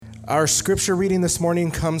Our scripture reading this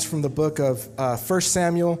morning comes from the book of 1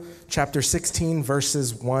 Samuel, chapter 16,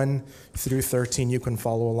 verses 1 through 13. You can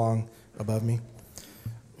follow along above me.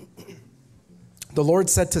 The Lord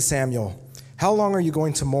said to Samuel, "How long are you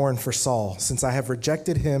going to mourn for Saul, since I have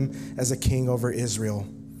rejected him as a king over Israel?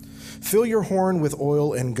 Fill your horn with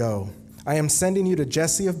oil and go. I am sending you to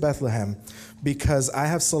Jesse of Bethlehem, because I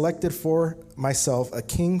have selected for myself a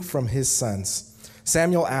king from his sons."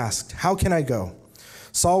 Samuel asked, "How can I go?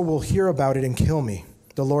 Saul will hear about it and kill me."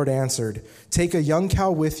 The Lord answered, "Take a young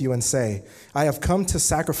cow with you and say, 'I have come to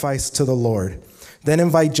sacrifice to the Lord.' Then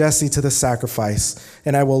invite Jesse to the sacrifice,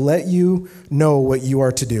 and I will let you know what you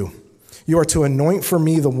are to do. You are to anoint for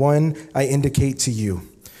me the one I indicate to you."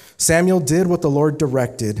 Samuel did what the Lord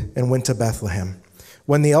directed and went to Bethlehem.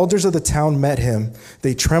 When the elders of the town met him,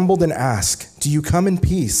 they trembled and asked, "Do you come in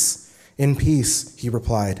peace?" "In peace," he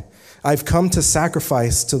replied. "I've come to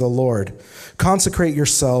sacrifice to the Lord. Consecrate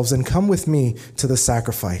yourselves and come with me to the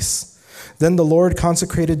sacrifice." Then the Lord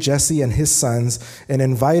consecrated Jesse and his sons and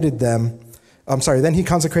invited them. Then he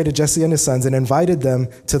consecrated Jesse and his sons and invited them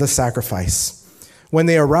to the sacrifice. When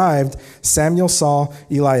they arrived, Samuel saw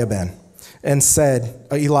Eliab and said,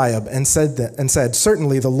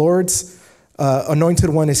 "Certainly the Lord's anointed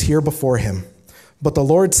one is here before him." But the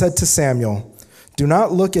Lord said to Samuel, "Do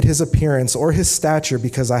not look at his appearance or his stature,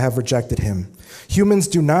 because I have rejected him. Humans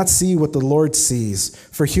do not see what the Lord sees,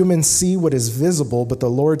 for humans see what is visible, but the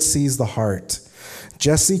Lord sees the heart."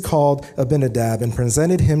 Jesse called Abinadab and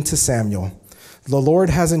presented him to Samuel. "The Lord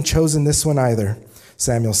hasn't chosen this one either,"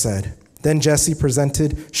 Samuel said. Then Jesse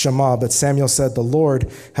presented Shammah, but Samuel said, "The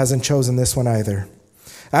Lord hasn't chosen this one either."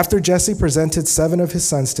 After Jesse presented 7 of his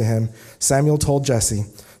sons to him, Samuel told Jesse,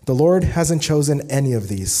 "The Lord hasn't chosen any of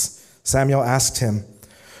these." Samuel asked him,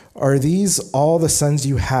 "Are these all the sons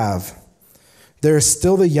you have?" "There is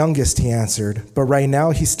still the youngest," he answered, "but right now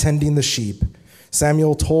he's tending the sheep."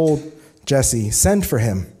 Samuel told Jesse, "Send for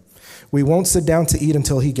him. We won't sit down to eat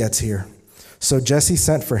until he gets here." So Jesse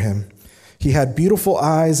sent for him. He had beautiful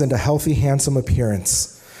eyes and a healthy, handsome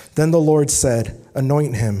appearance. Then the Lord said,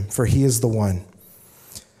 "Anoint him, for he is the one."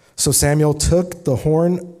 So Samuel took the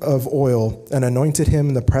horn of oil and anointed him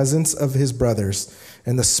in the presence of his brothers.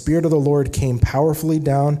 And the Spirit of the Lord came powerfully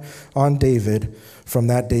down on David from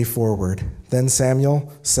that day forward. Then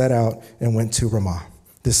Samuel set out and went to Ramah.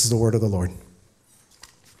 This is the word of the Lord.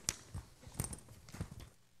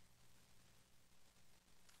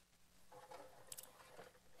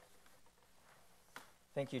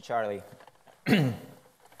 Thank you, Charlie.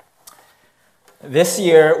 This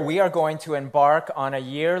year, we are going to embark on a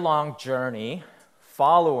year-long journey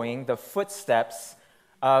following the footsteps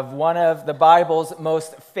of one of the Bible's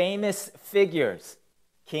most famous figures,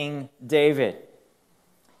 King David.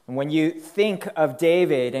 And when you think of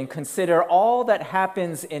David and consider all that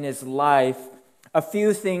happens in his life, a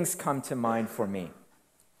few things come to mind for me.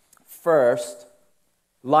 First,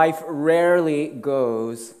 life rarely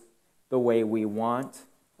goes the way we want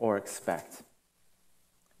or expect.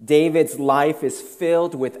 David's life is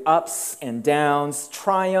filled with ups and downs,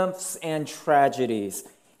 triumphs and tragedies.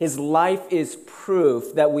 His life is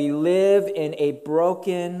proof that we live in a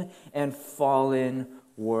broken and fallen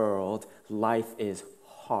world. Life is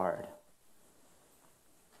hard.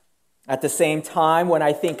 At the same time, when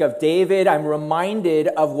I think of David, I'm reminded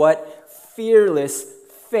of what fearless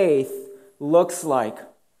faith looks like.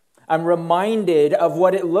 I'm reminded of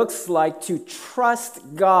what it looks like to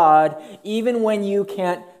trust God even when you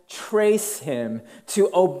can't trace him, to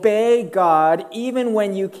obey God even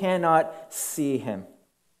when you cannot see him.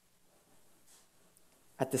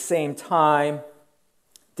 At the same time,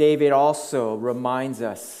 David also reminds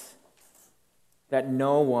us that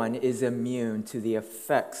no one is immune to the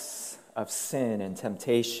effects of sin and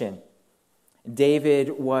temptation.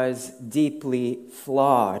 David was deeply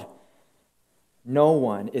flawed. No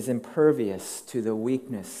one is impervious to the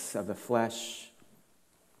weakness of the flesh.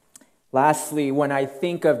 Lastly, when I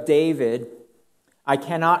think of David, I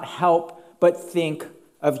cannot help but think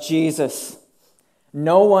of Jesus.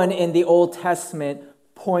 No one in the Old Testament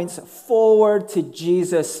points forward to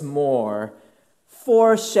Jesus more,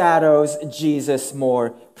 foreshadows Jesus more,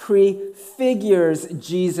 prefigures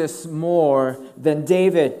Jesus more than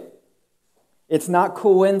David. It's not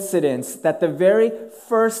coincidence that the very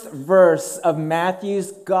first verse of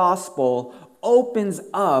Matthew's gospel opens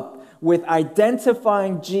up with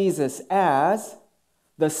identifying Jesus as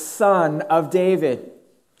the Son of David.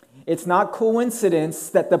 It's not coincidence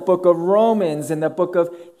that the book of Romans and the book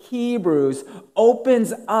of Hebrews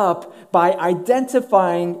opens up by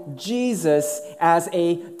identifying Jesus as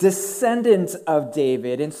a descendant of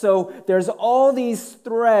David. And so there's all these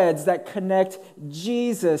threads that connect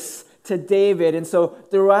Jesus to David. And so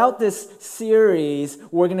throughout this series,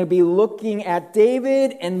 we're going to be looking at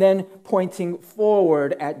David and then pointing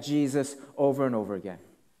forward at Jesus over and over again.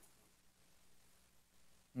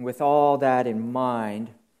 And with all that in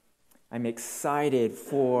mind, I'm excited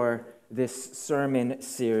for this sermon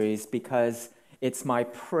series because it's my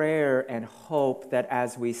prayer and hope that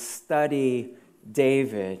as we study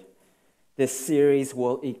David, this series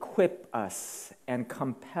will equip us and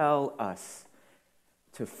compel us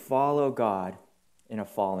to follow God in a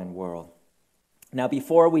fallen world. Now,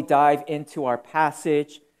 before we dive into our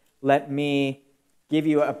passage, let me give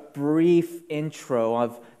you a brief intro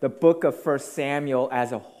of the book of 1 Samuel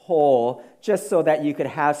as a whole, just so that you could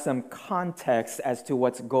have some context as to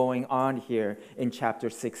what's going on here in chapter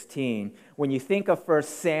 16. When you think of 1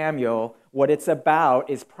 Samuel, what it's about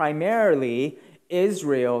is primarily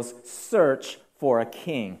Israel's search for a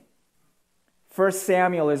king. 1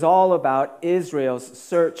 Samuel is all about Israel's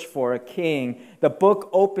search for a king. The book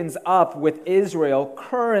opens up with Israel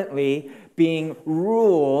currently being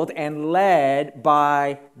ruled and led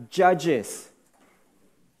by judges.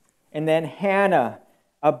 And then Hannah,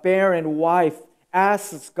 a barren wife,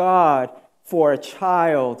 asks God for a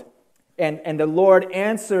child. And the Lord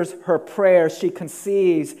answers her prayer. She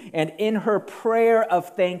conceives. And in her prayer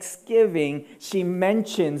of thanksgiving, she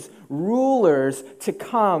mentions rulers to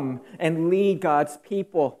come and lead God's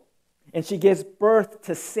people. And she gives birth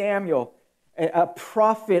to Samuel, a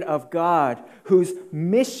prophet of God, whose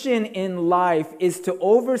mission in life is to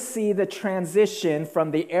oversee the transition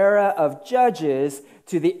from the era of judges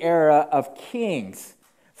to the era of kings,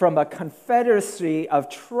 from a confederacy of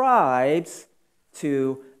tribes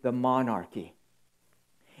to the monarchy.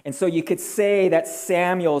 And so you could say that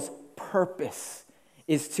Samuel's purpose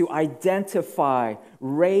is to identify,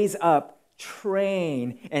 raise up,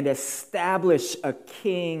 train, and establish a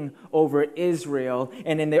king over Israel.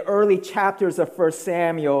 And in the early chapters of 1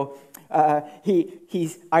 Samuel,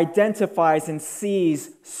 he identifies and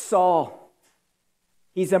sees Saul.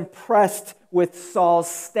 He's impressed with Saul's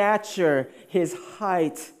stature, his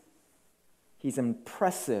height. He's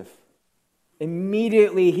impressive.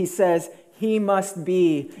 Immediately he says, he must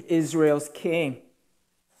be Israel's king.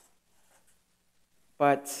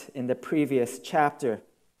 But in the previous chapter,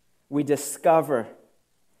 we discover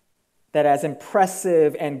that as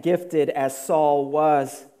impressive and gifted as Saul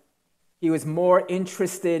was, he was more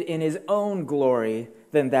interested in his own glory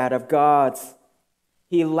than that of God's.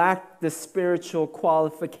 He lacked the spiritual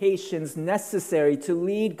qualifications necessary to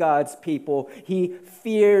lead God's people. He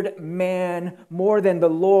feared man more than the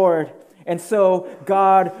Lord. And so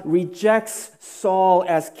God rejects Saul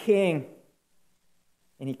as king.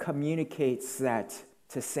 And he communicates that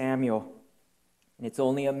to Samuel. And it's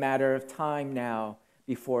only a matter of time now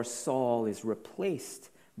before Saul is replaced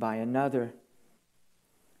by another.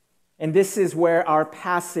 And this is where our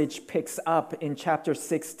passage picks up in chapter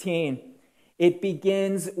 16. It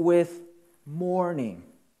begins with mourning.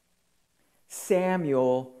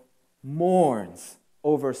 Samuel mourns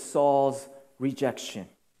over Saul's rejection.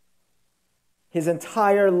 His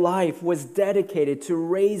entire life was dedicated to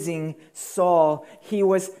raising Saul. He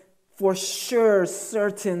was for sure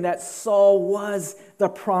certain that Saul was the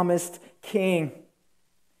promised king.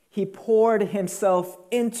 He poured himself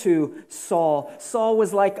into Saul. Saul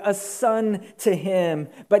was like a son to him,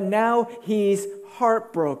 but now he's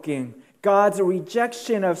heartbroken. God's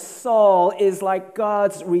rejection of Saul is like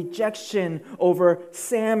God's rejection over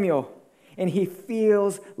Samuel, and he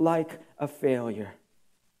feels like a failure.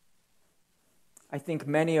 I think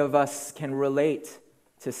many of us can relate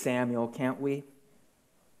to Samuel, can't we?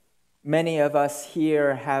 Many of us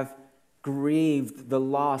here have grieved the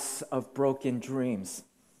loss of broken dreams.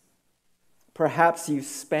 Perhaps you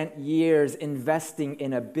spent years investing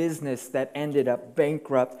in a business that ended up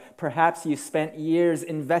bankrupt. Perhaps you spent years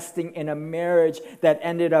investing in a marriage that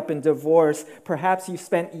ended up in divorce. Perhaps you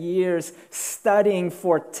spent years studying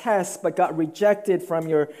for tests but got rejected from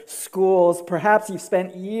your schools. Perhaps you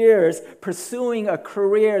spent years pursuing a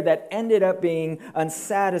career that ended up being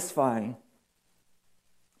unsatisfying.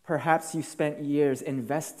 Perhaps you spent years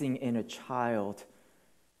investing in a child,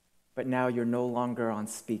 but now you're no longer on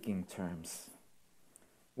speaking terms.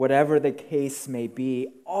 Whatever the case may be,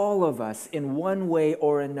 all of us, in one way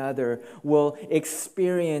or another, will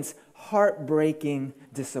experience heartbreaking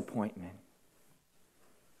disappointment.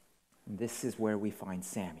 And this is where we find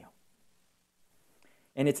Samuel.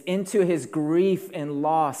 And it's into his grief and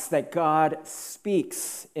loss that God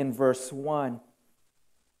speaks in verse 1.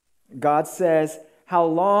 God says, "How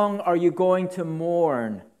long are you going to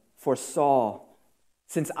mourn for Saul?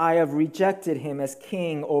 Since I have rejected him as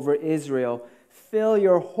king over Israel, fill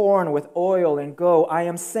your horn with oil and go. I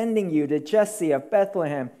am sending you to Jesse of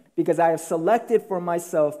Bethlehem, because I have selected for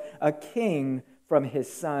myself a king from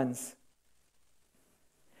his sons."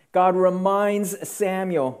 God reminds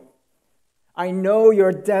Samuel, "I know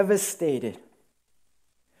you're devastated,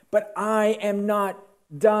 but I am not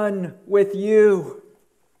done with you.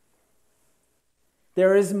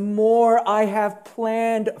 There is more I have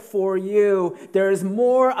planned for you. There is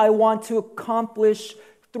more I want to accomplish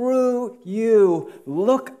through you.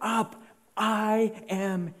 Look up, I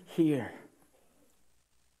am here."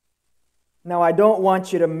 Now, I don't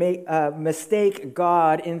want you to mistake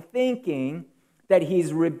God in thinking that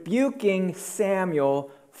he's rebuking Samuel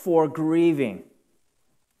for grieving.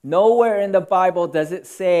 Nowhere in the Bible does it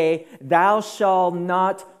say, "Thou shalt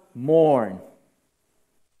not mourn."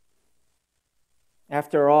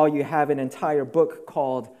 After all, you have an entire book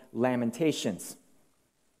called Lamentations.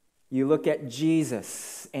 You look at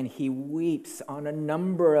Jesus, and he weeps on a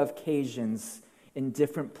number of occasions in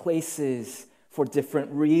different places for different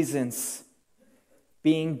reasons.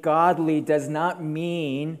 Being godly does not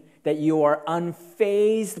mean that you are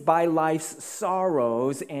unfazed by life's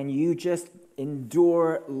sorrows and you just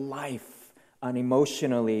endure life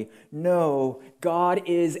unemotionally. No, God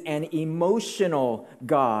is an emotional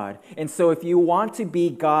God. And so if you want to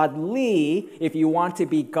be godly, if you want to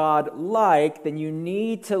be God-like, then you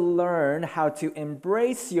need to learn how to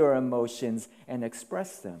embrace your emotions and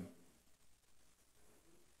express them.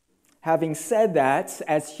 Having said that,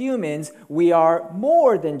 as humans, we are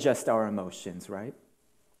more than just our emotions, right?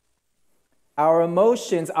 Our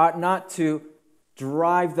emotions ought not to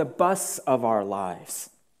drive the bus of our lives.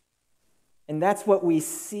 And that's what we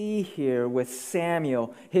see here with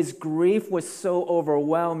Samuel. His grief was so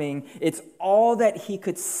overwhelming. It's all that he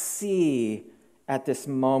could see at this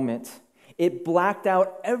moment. It blacked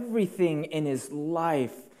out everything in his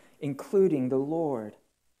life, including the Lord.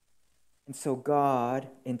 And so God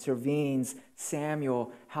intervenes.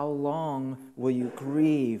 "Samuel, how long will you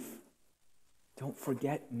grieve? Don't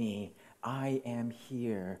forget me. I am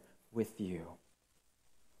here with you."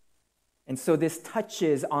 And so this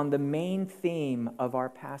touches on the main theme of our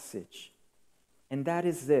passage, and that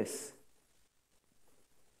is this: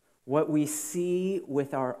 what we see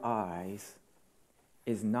with our eyes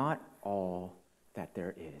is not all that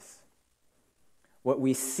there is. What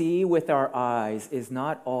we see with our eyes is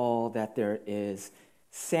not all that there is.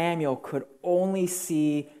 Samuel could only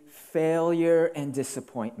see failure and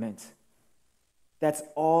disappointment. That's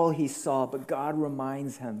all he saw, but God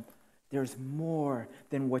reminds him, there's more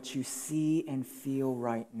than what you see and feel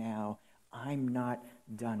right now. I'm not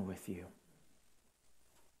done with you.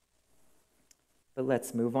 But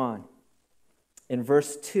let's move on. In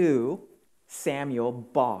verse 2, Samuel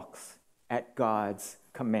balks at God's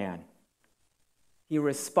command. He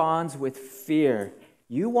responds with fear.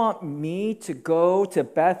 "You want me to go to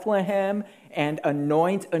Bethlehem and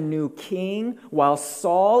anoint a new king while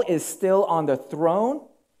Saul is still on the throne?"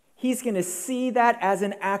 He's going to see that as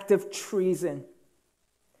an act of treason.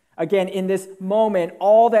 Again, in this moment,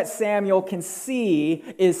 all that Samuel can see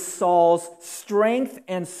is Saul's strength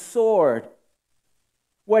and sword.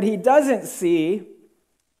 What he doesn't see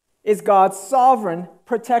is God's sovereign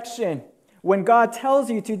protection. When God tells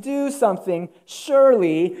you to do something,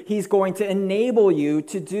 surely he's going to enable you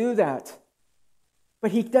to do that.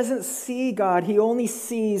 But he doesn't see God. He only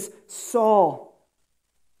sees Saul.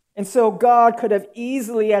 And so God could have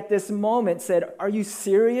easily at this moment said, "Are you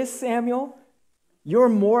serious, Samuel? You're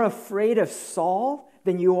more afraid of Saul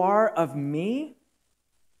than you are of me?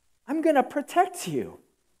 I'm going to protect you."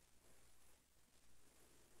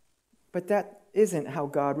 But that isn't how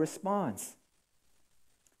God responds.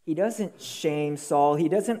 He doesn't shame Saul. He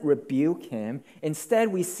doesn't rebuke him. Instead,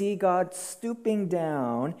 we see God stooping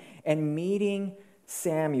down and meeting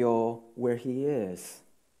Samuel where he is.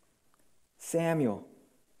 "Samuel,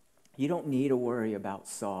 you don't need to worry about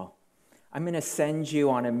Saul. I'm going to send you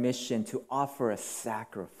on a mission to offer a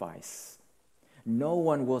sacrifice. No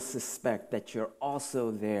one will suspect that you're also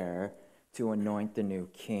there to anoint the new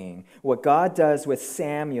king." What God does with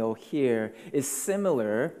Samuel here is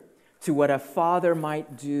similar to what a father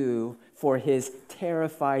might do for his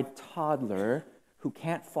terrified toddler who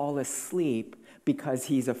can't fall asleep because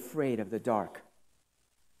he's afraid of the dark.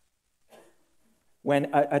 When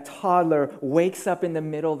a toddler wakes up in the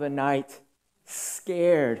middle of the night,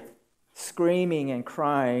 scared, screaming and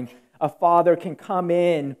crying, a father can come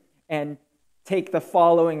in and take the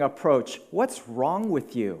following approach. What's wrong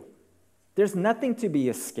with you? There's nothing to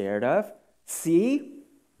be scared of. See?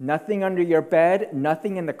 Nothing under your bed,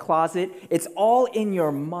 nothing in the closet. It's all in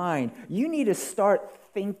your mind. You need to start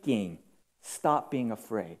thinking. Stop being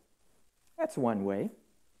afraid. That's one way.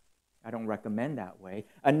 I don't recommend that way.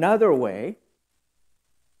 Another way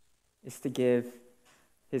is to give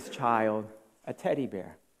his child a teddy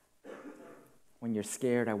bear. When you're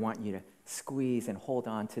scared, I want you to squeeze and hold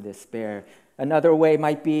on to this bear. Another way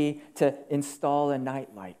might be to install a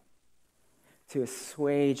nightlight to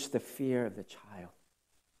assuage the fear of the child.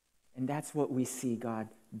 And that's what we see God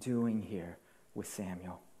doing here with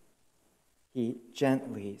Samuel. He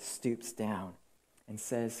gently stoops down and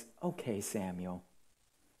says, okay, Samuel,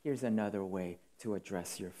 here's another way to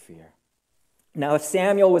address your fear. Now, if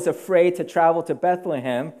Samuel was afraid to travel to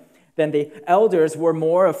Bethlehem, then the elders were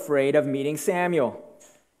more afraid of meeting Samuel.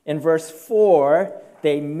 In verse 4,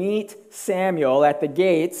 they meet Samuel at the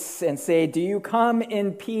gates and say, do you come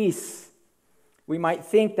in peace? We might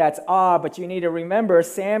think that's odd, but you need to remember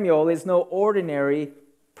Samuel is no ordinary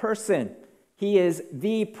person. He is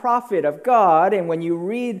the prophet of God, and when you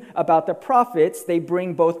read about the prophets, they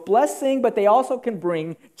bring both blessing, but they also can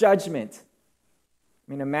bring judgment.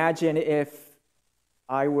 I mean, imagine if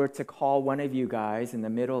I were to call one of you guys in the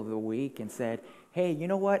middle of the week and said, hey, you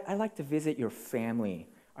know what? I'd like to visit your family.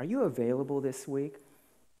 Are you available this week?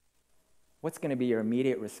 What's going to be your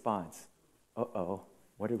immediate response? Uh-oh,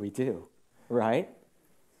 what did we do? Right?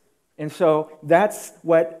 And so that's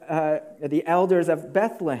what the elders of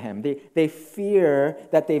Bethlehem, they fear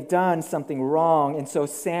that they've done something wrong. And so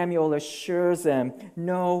Samuel assures them,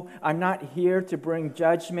 no, I'm not here to bring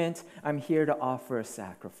judgment. I'm here to offer a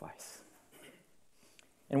sacrifice.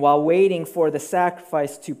 And while waiting for the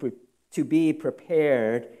sacrifice to be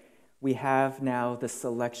prepared, we have now the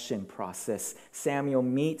selection process. Samuel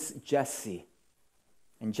meets Jesse,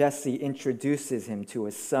 and Jesse introduces him to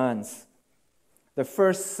his sons. The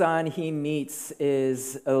first son he meets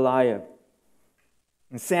is Eliab.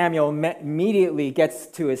 And Samuel immediately gets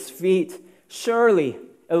to his feet. Surely,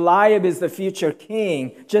 Eliab is the future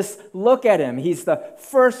king. Just look at him. He's the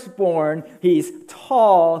firstborn. He's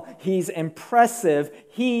tall. He's impressive.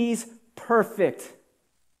 He's perfect.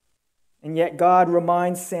 And yet God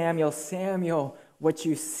reminds Samuel, Samuel, what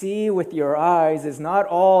you see with your eyes is not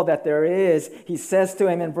all that there is. He says to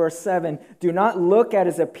him in verse 7, do not look at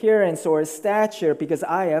his appearance or his stature, because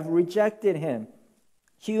I have rejected him.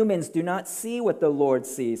 Humans do not see what the Lord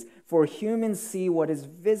sees, for humans see what is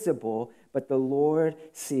visible, but the Lord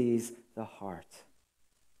sees the heart.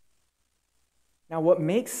 Now, what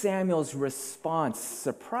makes Samuel's response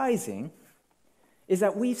surprising is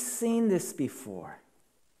that we've seen this before.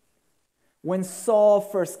 When Saul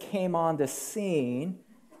first came on the scene,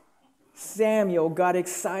 Samuel got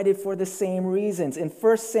excited for the same reasons. In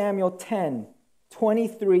 1 Samuel 10,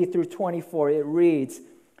 23 through 24, it reads,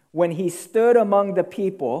 when he stood among the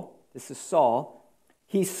people, this is Saul,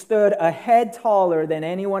 he stood a head taller than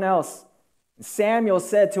anyone else. Samuel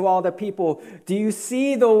said to all the people, do you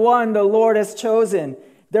see the one the Lord has chosen?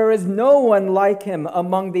 There is no one like him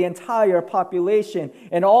among the entire population.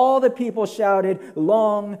 And all the people shouted,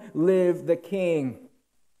 long live the king.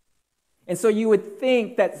 And so you would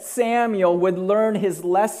think that Samuel would learn his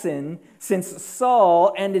lesson since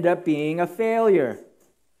Saul ended up being a failure.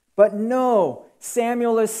 But no,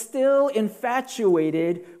 Samuel is still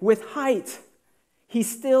infatuated with height. He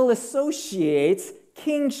still associates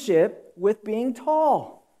kingship with being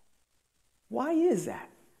tall. Why is that?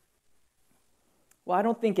 Well, I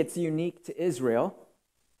don't think it's unique to Israel.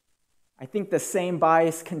 I think the same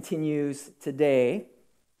bias continues today.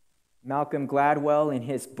 Malcolm Gladwell, in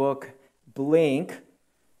his book Blink,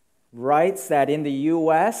 writes that in the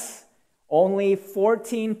U.S., only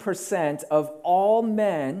 14% of all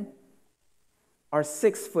men are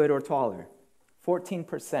 6 foot or taller.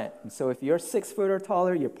 14%. And so if you're 6 foot or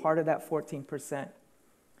taller, you're part of that 14%.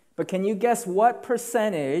 But can you guess what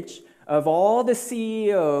percentage of all the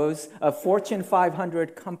CEOs of Fortune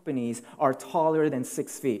 500 companies are taller than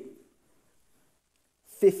 6 feet?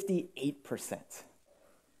 58%.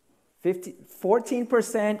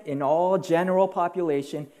 14% in all general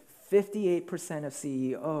population, 58% of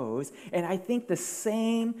CEOs. And I think the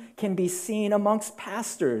same can be seen amongst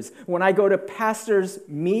pastors. When I go to pastors'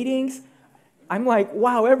 meetings, I'm like,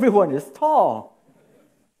 wow, everyone is tall.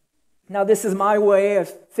 Now, this is my way of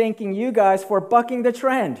thanking you guys for bucking the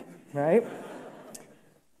trend, right?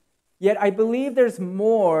 Yet I believe there's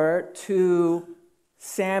more to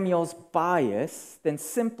Samuel's bias than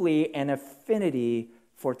simply an affinity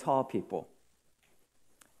for tall people.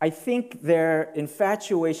 I think their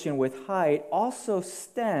infatuation with height also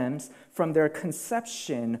stems from their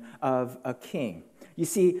conception of a king. You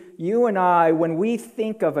see, you and I, when we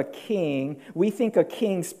think of a king, we think a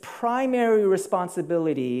king's primary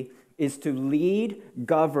responsibility is to lead,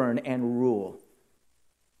 govern, and rule.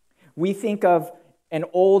 We think of an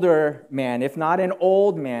older man, if not an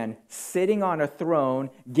old man, sitting on a throne,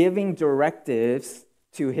 giving directives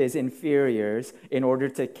to his inferiors in order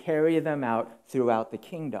to carry them out throughout the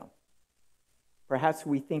kingdom. Perhaps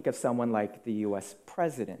we think of someone like the U.S.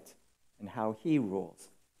 president and how he rules.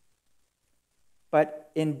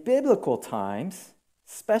 But in biblical times,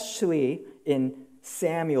 especially in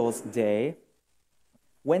Samuel's day,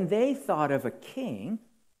 when they thought of a king,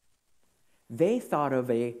 they thought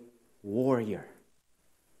of a warrior.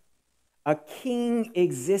 A king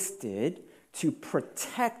existed to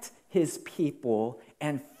protect his people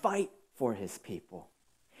and fight for his people.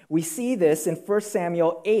 We see this in 1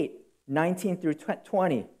 Samuel 8, 19 through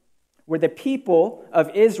 20, where the people of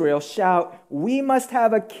Israel shout, "We must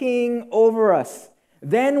have a king over us.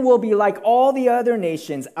 Then we'll be like all the other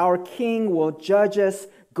nations. Our king will judge us,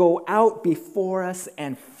 go out before us,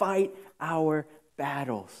 and fight our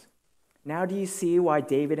battles." Now do you see why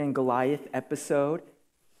David and Goliath episode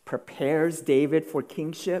prepares David for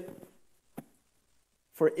kingship?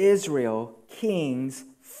 For Israel, kings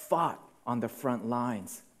fought on the front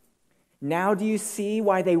lines. Now do you see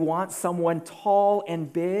why they want someone tall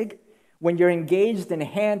and big? When you're engaged in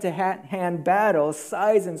hand-to-hand battles,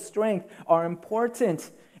 size and strength are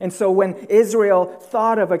important. And so when Israel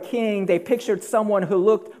thought of a king, they pictured someone who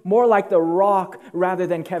looked more like The Rock rather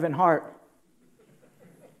than Kevin Hart.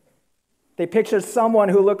 They pictured someone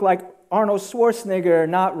who looked like Arnold Schwarzenegger,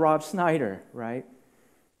 not Rob Schneider, right?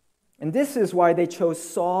 And this is why they chose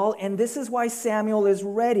Saul, and this is why Samuel is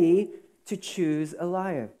ready to choose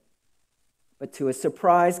Eliab. But to his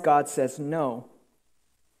surprise, God says no.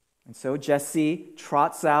 And so Jesse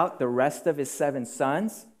trots out the rest of his 7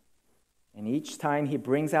 sons, and each time he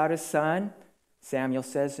brings out his son, Samuel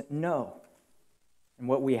says no. And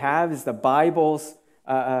what we have is the Bible's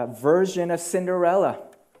version of Cinderella.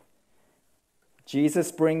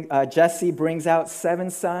 Jesse brings out 7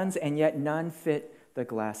 sons, and yet none fit the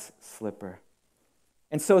glass slipper.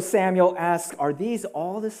 And so Samuel asks, "Are these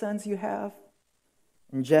all the sons you have?"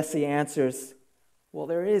 And Jesse answers, "Well,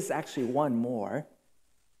 there is actually one more.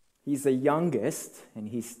 He's the youngest, and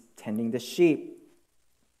he's tending the sheep."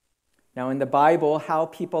 Now, in the Bible, how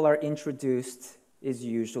people are introduced is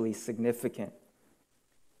usually significant.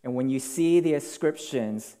 And when you see the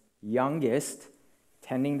inscriptions, youngest,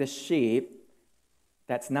 tending the sheep,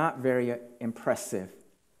 that's not very impressive.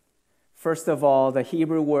 First of all, the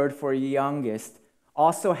Hebrew word for youngest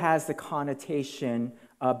also has the connotation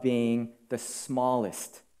of being the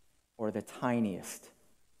smallest or the tiniest.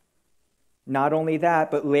 Not only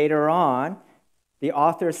that, but later on, the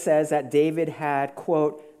author says that David had,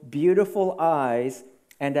 quote, beautiful eyes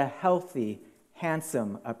and a healthy,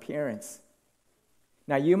 handsome appearance.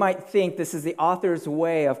 Now, you might think this is the author's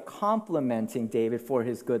way of complimenting David for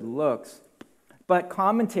his good looks, but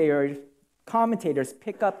commentators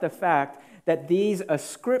pick up the fact that these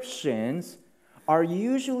ascriptions are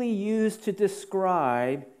usually used to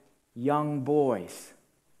describe young boys.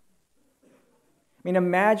 I mean,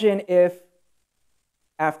 imagine if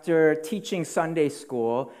after teaching Sunday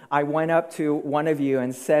school, I went up to one of you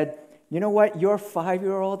and said, "You know what? Your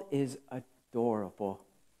 5-year-old is adorable.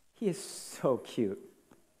 He is so cute."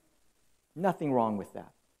 Nothing wrong with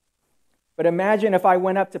that. But imagine if I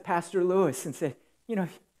went up to Pastor Lewis and said, "You know,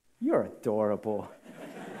 you're adorable.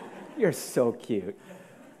 You're so cute."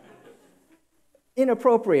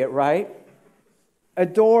 Inappropriate, right?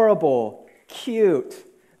 Adorable, cute.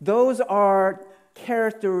 Those are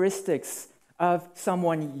characteristics of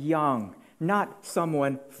someone young, not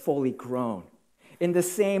someone fully grown. In the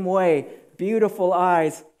same way, beautiful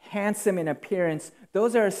eyes, handsome in appearance,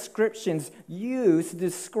 those are ascriptions used to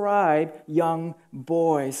describe young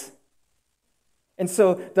boys. And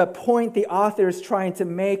so the point the author is trying to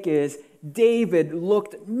make is David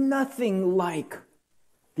looked nothing like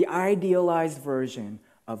the idealized version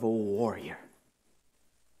of a warrior.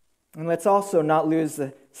 And let's also not lose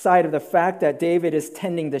the sight of the fact that David is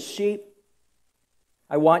tending the sheep.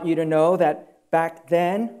 I want you to know that back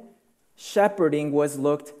then, shepherding was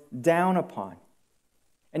looked down upon.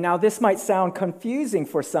 And now this might sound confusing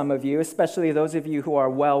for some of you, especially those of you who are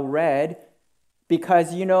well-read,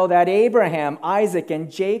 because you know that Abraham, Isaac,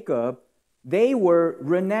 and Jacob, they were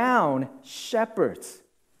renowned shepherds.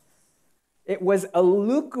 It was a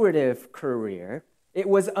lucrative career. It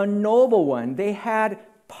was a noble one. They had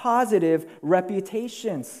positive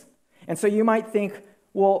reputations. And so you might think,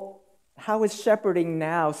 Well, how is shepherding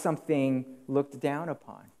now something looked down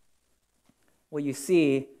upon? Well, you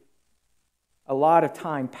see, a lot of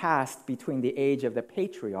time passed between the age of the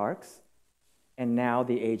patriarchs and now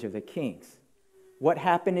the age of the kings. What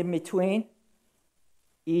happened in between?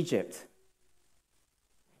 Egypt.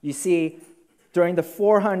 You see, during the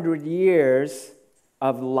 400 years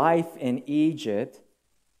of life in Egypt,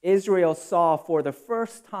 Israel saw for the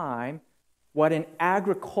first time what an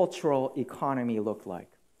agricultural economy looked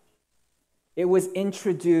like. It was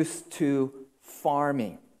introduced to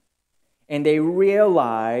farming, and they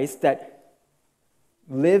realized that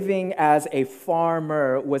living as a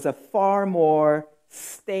farmer was a far more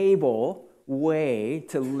stable way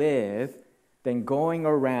to live than going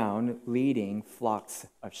around leading flocks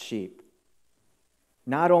of sheep.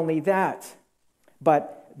 Not only that,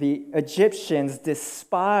 but the Egyptians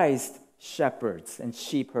despised shepherds and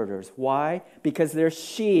sheep herders. Why? Because their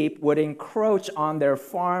sheep would encroach on their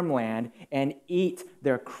farmland and eat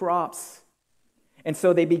their crops. And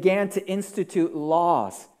so they began to institute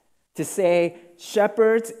laws to say,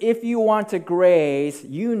 shepherds, if you want to graze,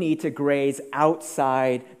 you need to graze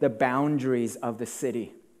outside the boundaries of the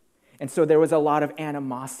city. And so there was a lot of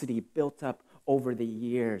animosity built up over the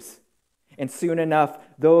years. And soon enough,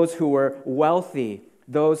 those who were wealthy,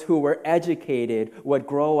 those who were educated would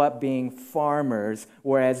grow up being farmers,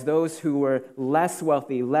 whereas those who were less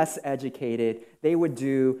wealthy, less educated, they would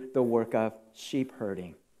do the work of sheep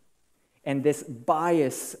herding. And this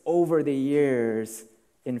bias over the years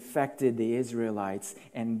infected the Israelites,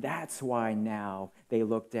 and that's why now they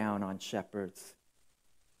look down on shepherds.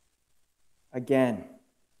 Again,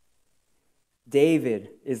 David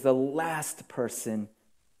is the last person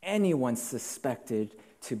anyone suspected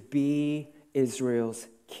to be Israel's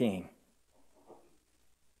king.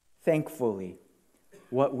 Thankfully,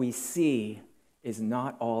 what we see is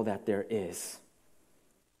not all that there is.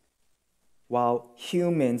 While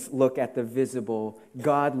humans look at the visible,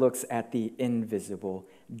 God looks at the invisible.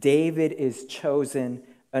 David is chosen,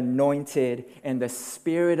 anointed, and the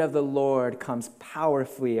Spirit of the Lord comes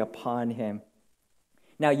powerfully upon him.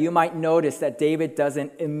 Now, you might notice that David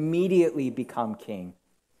doesn't immediately become king.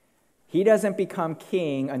 He doesn't become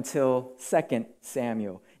king until 2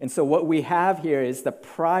 Samuel. And so what we have here is the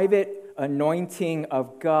private anointing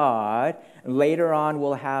of God. And later on,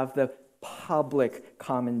 we'll have the public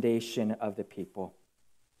commendation of the people.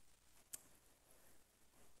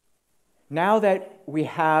 Now that we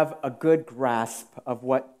have a good grasp of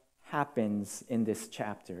what happens in this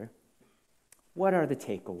chapter, what are the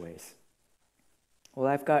takeaways? Well,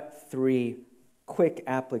 I've got 3 quick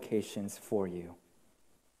applications for you.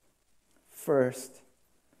 First,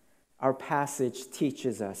 our passage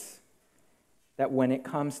teaches us that when it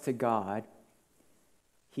comes to God,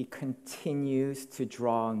 He continues to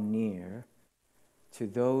draw near to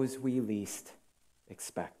those we least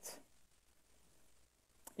expect.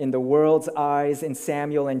 In the world's eyes, in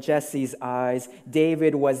Samuel and Jesse's eyes,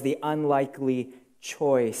 David was the unlikely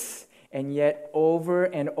choice. And yet, over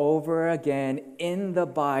and over again in the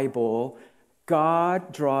Bible,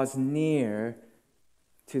 God draws near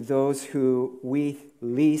to those who we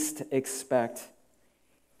least expect.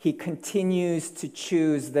 He continues to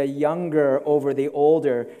choose the younger over the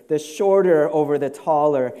older, the shorter over the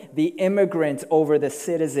taller, the immigrant over the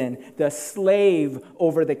citizen, the slave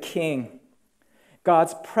over the king.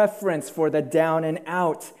 God's preference for the down and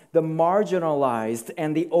out, the marginalized,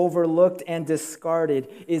 and the overlooked and discarded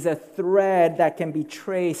is a thread that can be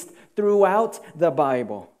traced throughout the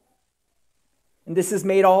Bible. And this is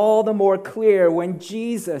made all the more clear when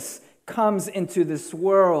Jesus comes into this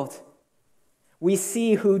world. We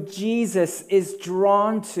see who Jesus is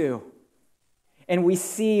drawn to, and we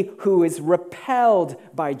see who is repelled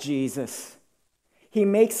by Jesus. He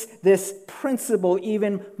makes this principle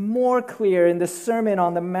even more clear in the Sermon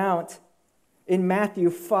on the Mount. In Matthew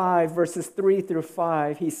 5, verses 3 through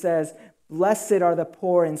 5, he says, "Blessed are the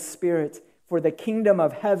poor in spirit, for the kingdom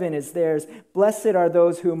of heaven is theirs. Blessed are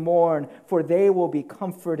those who mourn, for they will be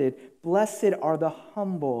comforted. Blessed are the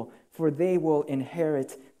humble, for they will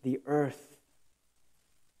inherit the earth."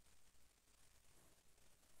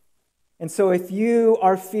 And so if you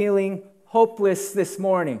are feeling hopeless this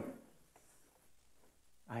morning,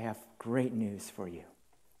 I have great news for you.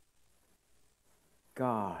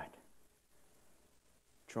 God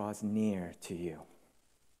draws near to you.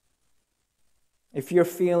 If you're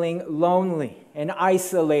feeling lonely and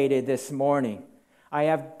isolated this morning, I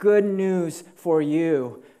have good news for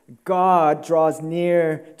you. God draws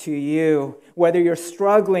near to you. Whether you're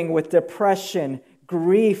struggling with depression,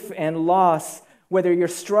 grief, and loss, whether you're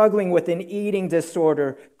struggling with an eating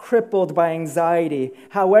disorder, crippled by anxiety,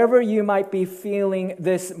 however you might be feeling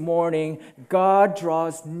this morning, God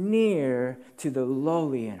draws near to the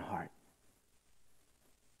lowly in heart.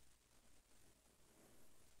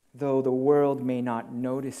 Though the world may not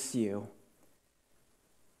notice you,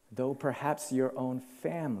 though perhaps your own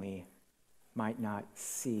family might not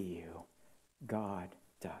see you, God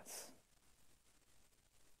does.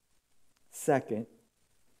 Second,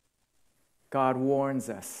 God warns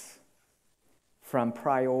us from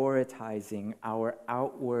prioritizing our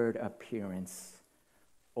outward appearance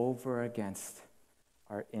over against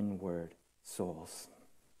our inward souls.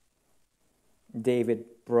 David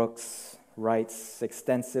Brooks writes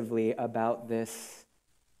extensively about this.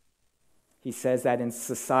 He says that in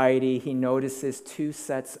society, he notices two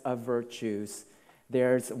sets of virtues.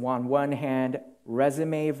 There's on one hand,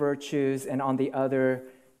 resume virtues, and on the other,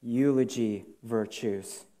 eulogy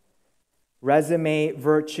virtues. Resume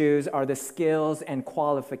virtues are the skills and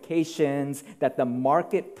qualifications that the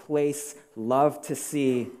marketplace love to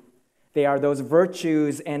see. They are those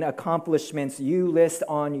virtues and accomplishments you list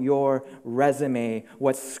on your resume,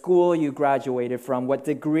 what school you graduated from, what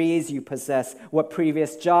degrees you possess, what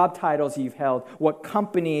previous job titles you've held, what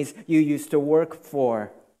companies you used to work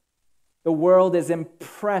for. The world is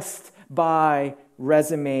impressed by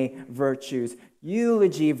resume virtues.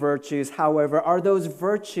 Eulogy virtues, however, are those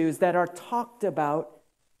virtues that are talked about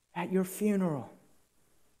at your funeral.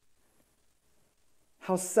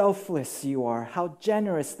 How selfless you are, how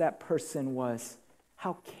generous that person was,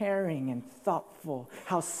 how caring and thoughtful,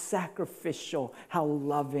 how sacrificial, how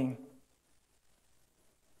loving.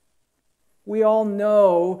 We all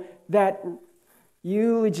know that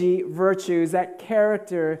eulogy virtues, that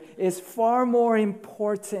character, is far more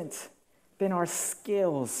important than our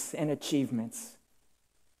skills and achievements.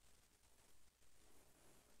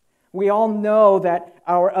 We all know that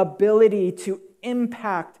our ability to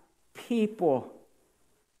impact people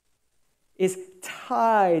is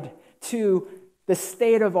tied to the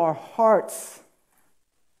state of our hearts,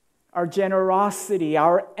 our generosity,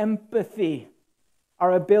 our empathy,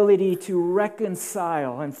 our ability to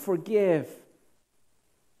reconcile and forgive.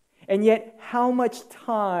 And yet, how much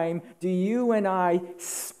time do you and I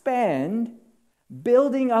spend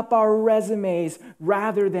building up our resumes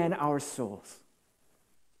rather than our souls?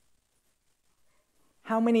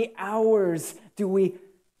 How many hours do we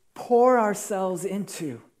pour ourselves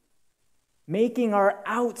into making our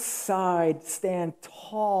outside stand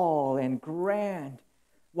tall and grand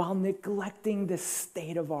while neglecting the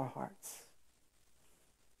state of our hearts?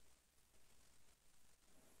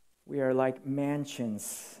 We are like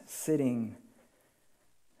mansions sitting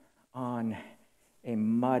on a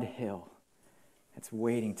mud hill that's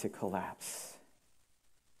waiting to collapse.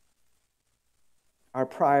 Our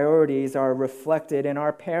priorities are reflected in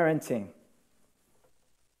our parenting.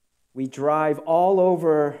 We drive all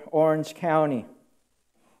over Orange County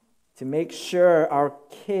to make sure our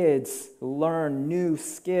kids learn new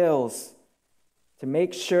skills, to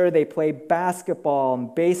make sure they play basketball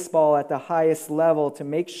and baseball at the highest level, to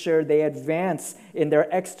make sure they advance in their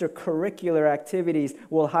extracurricular activities.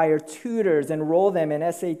 We'll hire tutors, enroll them in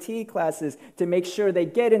SAT classes to make sure they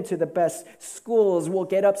get into the best schools. We'll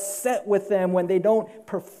get upset with them when they don't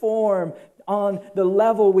perform on the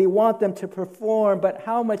level we want them to perform. But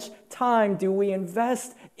how much time do we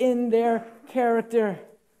invest in their character?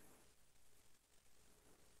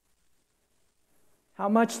 How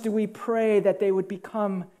much do we pray that they would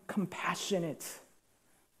become compassionate,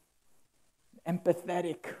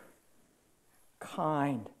 empathetic,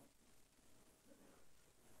 kind?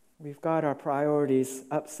 We've got our priorities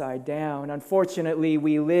upside down. Unfortunately,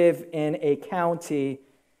 we live in a county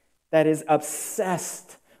that is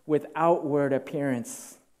obsessed with outward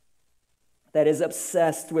appearance, that is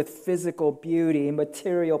obsessed with physical beauty,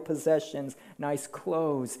 material possessions, nice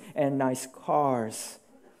clothes, and nice cars.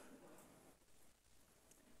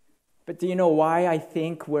 But do you know why I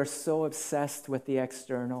think we're so obsessed with the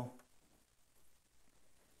external?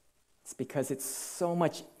 It's because it's so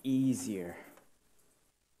much easier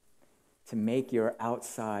to make your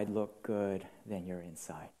outside look good than your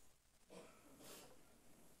inside.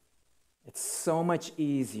 It's so much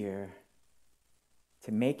easier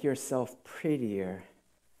to make yourself prettier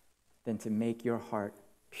than to make your heart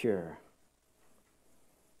pure.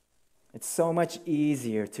 It's so much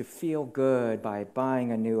easier to feel good by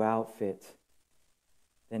buying a new outfit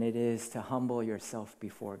than it is to humble yourself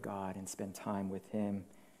before God and spend time with Him.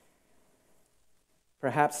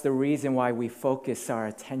 Perhaps the reason why we focus our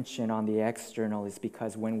attention on the external is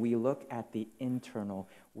because when we look at the internal,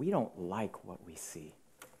 we don't like what we see.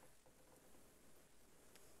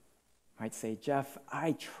 might say, Jeff,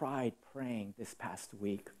 I tried praying this past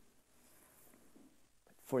week.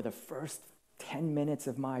 But for the first 10 minutes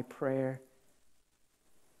of my prayer,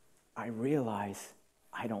 I realized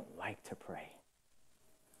I don't like to pray.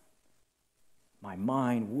 My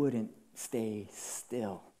mind wouldn't stay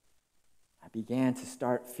still. I began to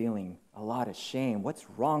start feeling a lot of shame. What's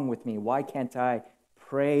wrong with me? Why can't I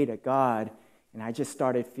pray to God? And I just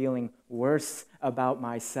started feeling worse about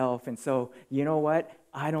myself. And so, you know what?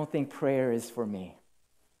 I don't think prayer is for me.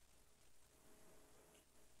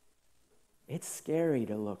 It's scary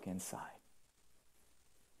to look inside.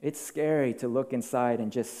 It's scary to look inside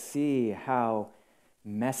and just see how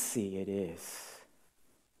messy it is,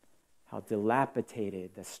 how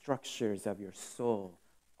dilapidated the structures of your soul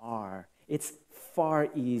are. It's far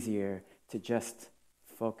easier to just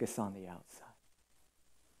focus on the outside.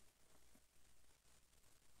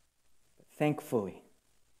 But thankfully,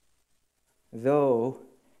 though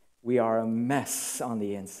we are a mess on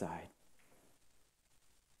the inside,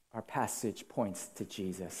 our passage points to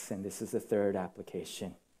Jesus, and this is the third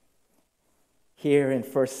application. Here in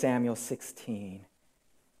 1 Samuel 16,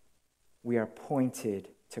 we are pointed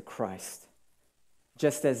to Christ.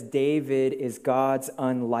 Just as David is God's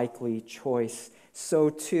unlikely choice, so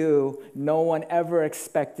too no one ever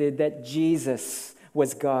expected that Jesus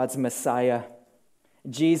was God's Messiah.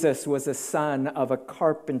 Jesus was the son of a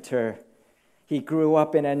carpenter. He grew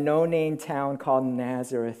up in a no-name town called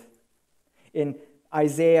Nazareth. In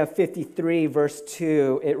Isaiah 53, verse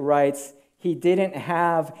 2, it writes, he didn't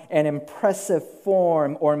have an impressive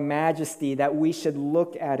form or majesty that we should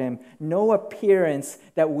look at him, no appearance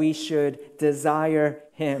that we should desire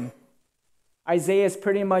him. Isaiah is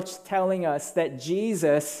pretty much telling us that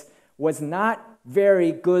Jesus was not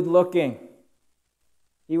very good looking.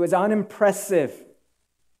 He was unimpressive.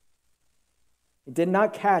 He did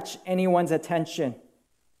not catch anyone's attention.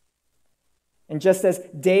 And just as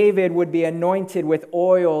David would be anointed with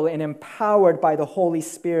oil and empowered by the Holy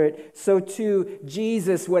Spirit, so too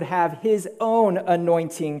Jesus would have his own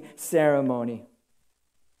anointing ceremony.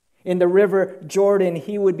 In the river Jordan,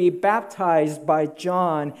 he would be baptized by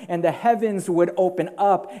John, and the heavens would open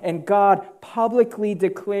up, and God publicly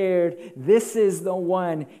declared, "This is the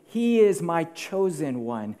one, he is my chosen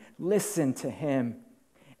one. Listen to him."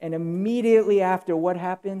 And immediately after, what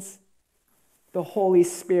happens? The Holy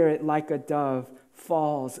Spirit, like a dove,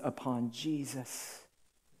 falls upon Jesus,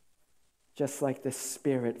 just like the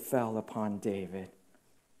Spirit fell upon David.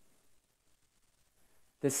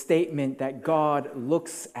 The statement that God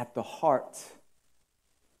looks at the heart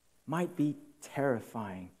might be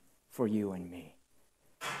terrifying for you and me.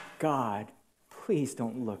 God, please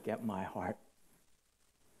don't look at my heart.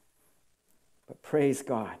 But praise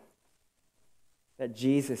God that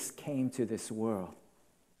Jesus came to this world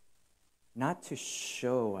not to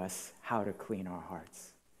show us how to clean our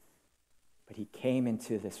hearts, but he came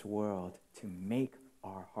into this world to make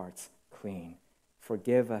our hearts clean,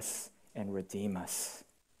 forgive us, and redeem us.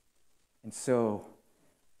 And so,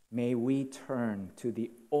 may we turn to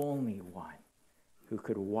the only one who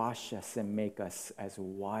could wash us and make us as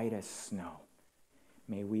white as snow.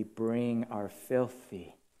 May we bring our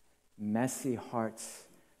filthy, messy hearts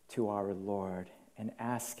to our Lord and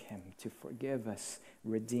ask him to forgive us,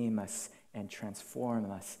 redeem us, and transform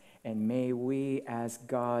us. And may we, as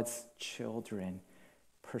God's children,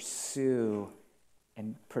 pursue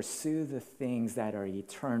the things that are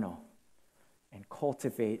eternal and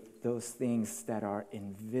cultivate those things that are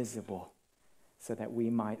invisible so that we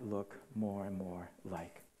might look more and more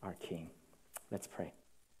like our King. Let's pray.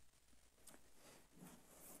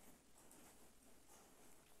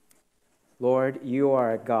 Lord, you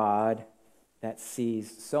are a God that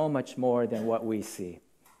sees so much more than what we see.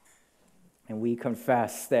 And we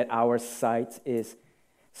confess that our sight is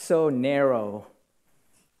so narrow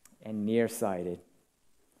and nearsighted.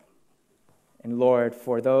 And Lord,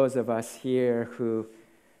 for those of us here who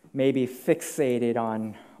may be fixated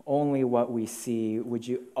on only what we see, would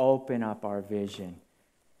you open up our vision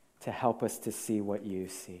to help us to see what you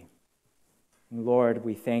see? And Lord,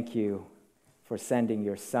 we thank you for sending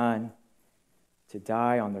your Son to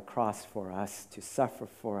die on the cross for us, to suffer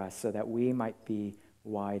for us, so that we might be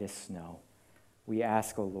white as snow. We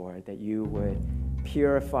ask, O Lord, that you would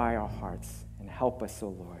purify our hearts and help us, O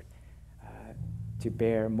Lord, to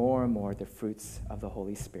bear more and more the fruits of the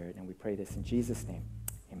Holy Spirit. And we pray this in Jesus' name.